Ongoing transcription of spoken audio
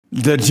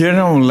The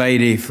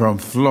gentlelady from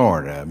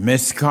Florida,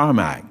 Miss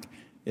Cammack,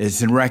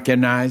 is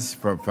recognized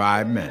for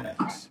 5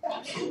 minutes.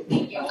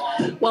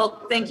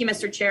 Well, thank you,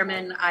 Mr.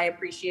 Chairman. I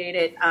appreciate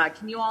it.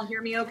 Can you all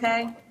hear me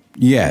okay?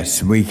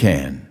 Yes, we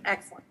can.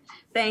 Excellent.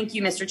 Thank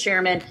you, Mr.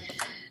 Chairman.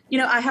 You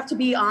know, I have to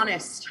be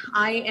honest.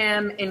 I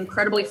am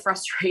incredibly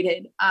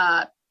frustrated.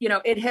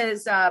 It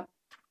has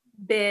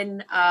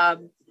been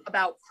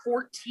about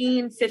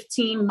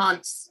 15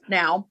 months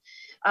now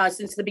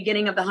since the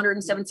beginning of the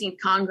 117th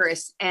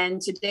Congress.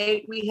 And to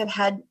date, we have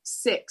had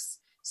six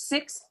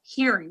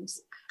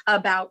hearings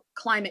about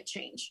climate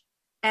change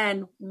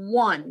and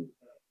one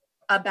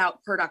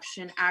about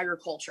production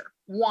agriculture.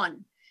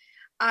 One.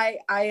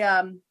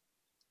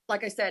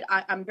 Like I said,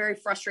 I'm very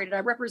frustrated. I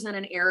represent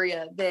an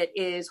area that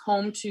is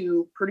home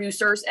to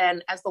producers.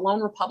 And as the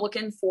lone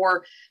Republican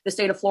for the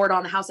state of Florida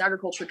on the House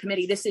Agriculture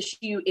Committee, this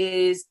issue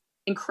is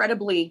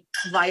incredibly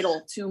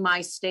vital to my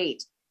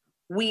state.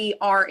 We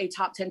are a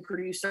top 10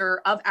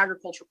 producer of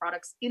agriculture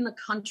products in the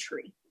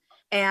country.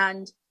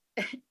 And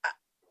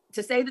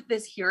to say that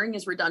this hearing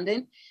is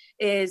redundant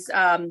is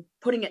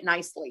putting it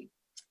nicely.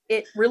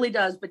 It really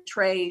does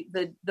betray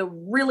the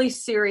really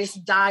serious,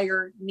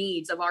 dire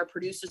needs of our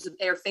producers that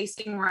they are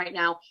facing right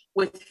now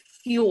with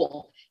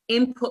fuel,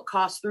 input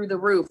costs through the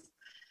roof,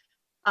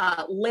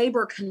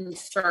 labor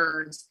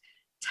concerns,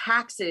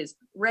 taxes,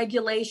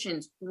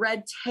 regulations,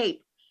 red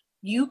tape.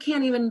 You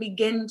can't even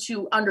begin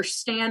to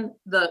understand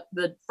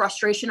the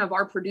frustration of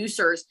our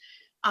producers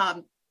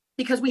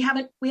because we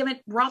haven't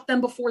brought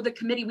them before the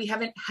committee. We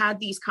haven't had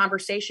these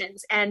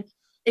conversations. And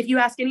if you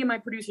ask any of my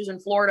producers in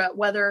Florida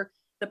whether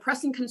the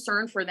pressing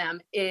concern for them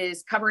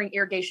is covering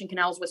irrigation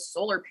canals with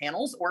solar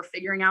panels or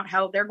figuring out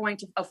how they're going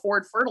to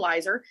afford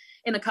fertilizer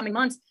in the coming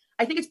months,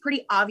 I think it's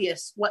pretty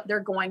obvious what they're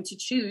going to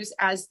choose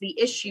as the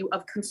issue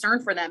of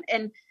concern for them.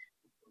 And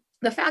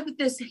the fact that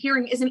this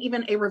hearing isn't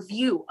even a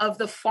review of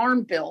the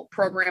Farm Bill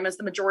program, as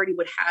the majority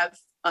would have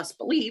us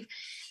believe,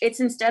 it's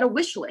instead a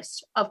wish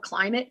list of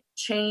climate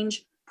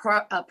change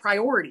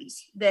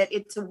priorities, that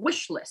it's a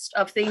wish list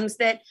of things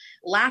that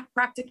lack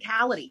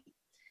practicality.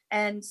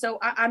 And so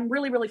I'm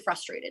really, really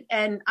frustrated.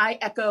 And I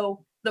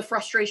echo the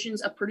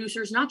frustrations of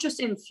producers, not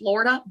just in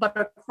Florida, but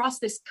across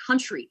this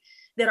country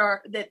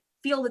that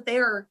feel that they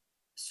are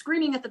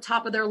screaming at the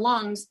top of their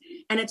lungs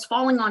and it's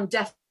falling on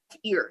deaf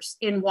ears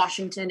in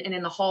Washington and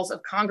in the halls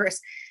of Congress.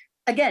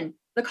 Again,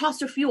 the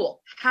cost of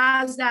fuel,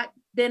 has that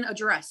been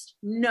addressed?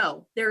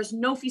 No, there's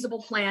no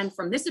feasible plan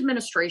from this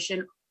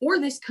administration or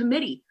this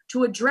committee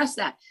to address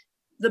that.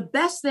 The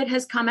best that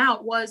has come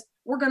out was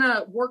we're going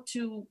to work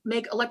to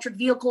make electric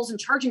vehicles and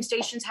charging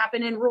stations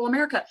happen in rural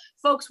America.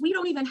 Folks, we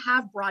don't even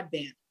have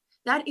broadband.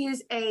 That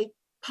is a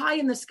pie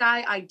in the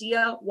sky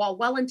idea. While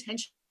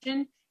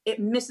well-intentioned, it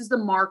misses the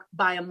mark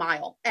by a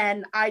mile.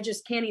 And I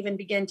just can't even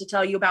begin to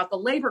tell you about the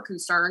labor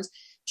concerns.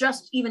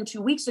 Just even 2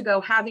 weeks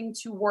ago, having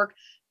to work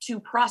to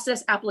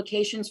process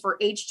applications for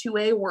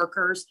H-2A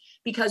workers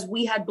because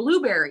we had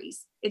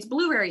blueberries. It's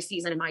blueberry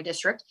season in my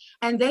district,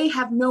 and they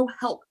have no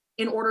help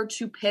in order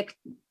to pick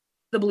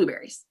the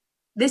blueberries.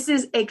 This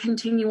is a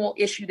continual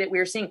issue that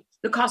we're seeing.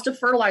 The cost of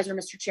fertilizer,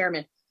 Mr.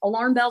 Chairman,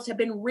 alarm bells have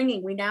been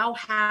ringing. We now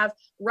have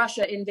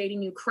Russia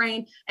invading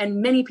Ukraine,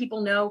 and many people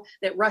know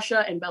that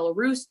Russia and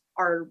Belarus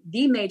are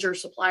the major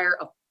supplier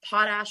of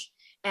potash.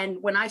 And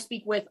when I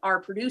speak with our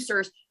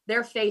producers,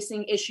 they're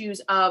facing issues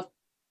of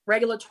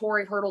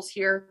regulatory hurdles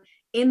here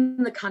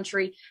in the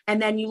country.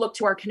 And then you look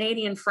to our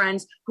Canadian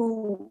friends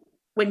who,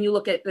 when you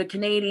look at the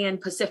Canadian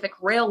Pacific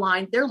Rail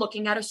Line, they're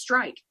looking at a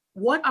strike.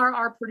 What are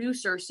our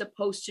producers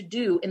supposed to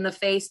do in the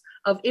face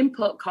of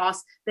input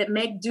costs that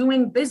make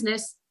doing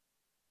business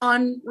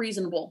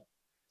unreasonable?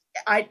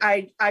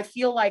 I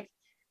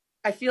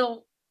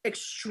feel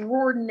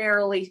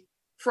extraordinarily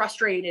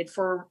frustrated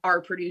for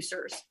our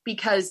producers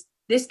because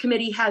this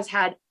committee has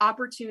had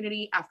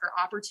opportunity after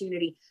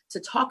opportunity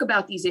to talk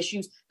about these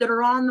issues that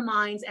are on the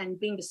minds and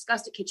being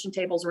discussed at kitchen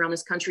tables around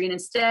this country. And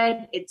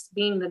instead, it's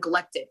being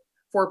neglected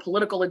for a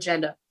political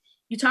agenda.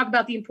 You talk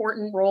about the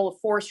important role of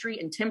forestry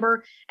and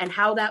timber and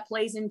how that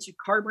plays into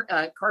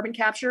carbon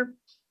capture.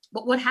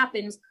 But what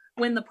happens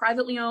when the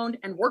privately owned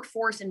and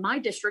workforce in my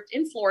district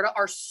in Florida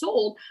are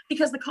sold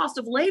because the cost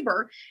of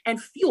labor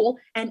and fuel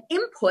and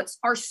inputs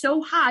are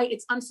so high,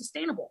 it's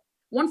unsustainable?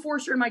 One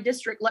forester in my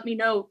district let me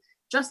know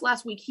just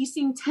last week, he's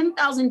seen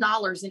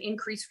 $10,000 in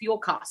increased fuel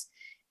costs,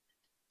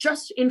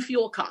 just in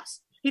fuel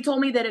costs. He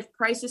told me that if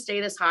prices stay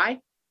this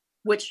high,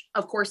 which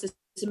of course this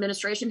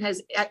administration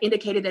has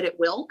indicated that it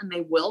will, and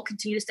they will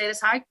continue to stay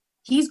this high,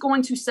 he's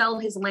going to sell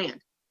his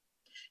land.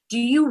 Do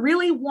you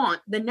really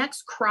want the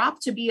next crop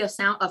to be a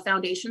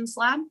foundation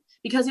slab?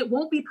 Because it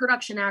won't be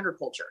production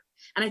agriculture.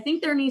 And I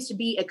think there needs to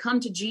be a come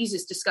to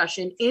Jesus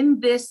discussion in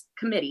this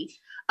committee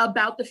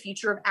about the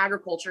future of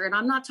agriculture. And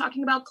I'm not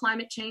talking about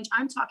climate change.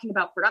 I'm talking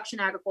about production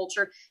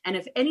agriculture. And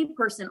if any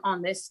person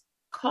on this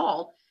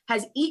call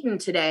has eaten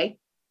today,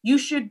 you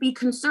should be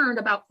concerned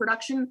about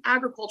production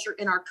agriculture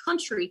in our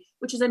country,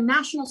 which is a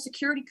national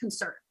security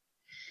concern.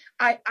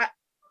 I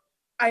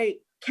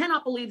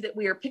cannot believe that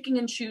we are picking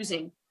and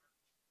choosing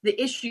the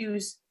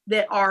issues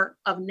that are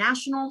of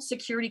national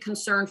security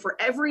concern for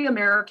every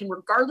American,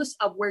 regardless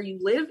of where you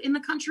live in the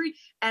country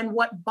and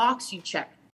what box you check.